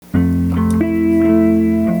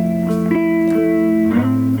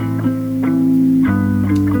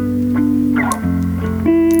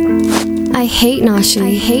hate Nashi,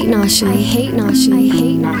 I hate Nashi, I hate Nashi, I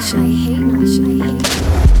hate Nashi, I hate Nashi, I hate Nashi.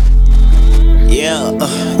 Yeah,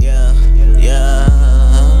 yeah, yeah,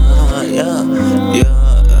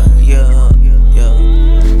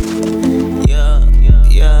 yeah,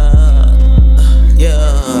 yeah,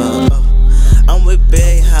 yeah. I'm with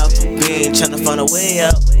Big House Bean, tryna find a way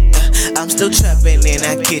out. I'm still trapping in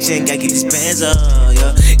that kitchen, gotta get these bands up.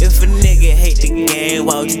 Yeah. If a nigga hate the game,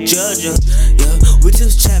 why would you judge her? Yeah, we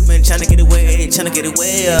just trapping, tryna get away, tryna get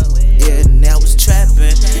away up. Yeah, now it's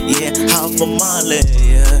trapping, yeah, half a mile,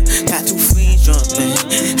 yeah. Got two fiends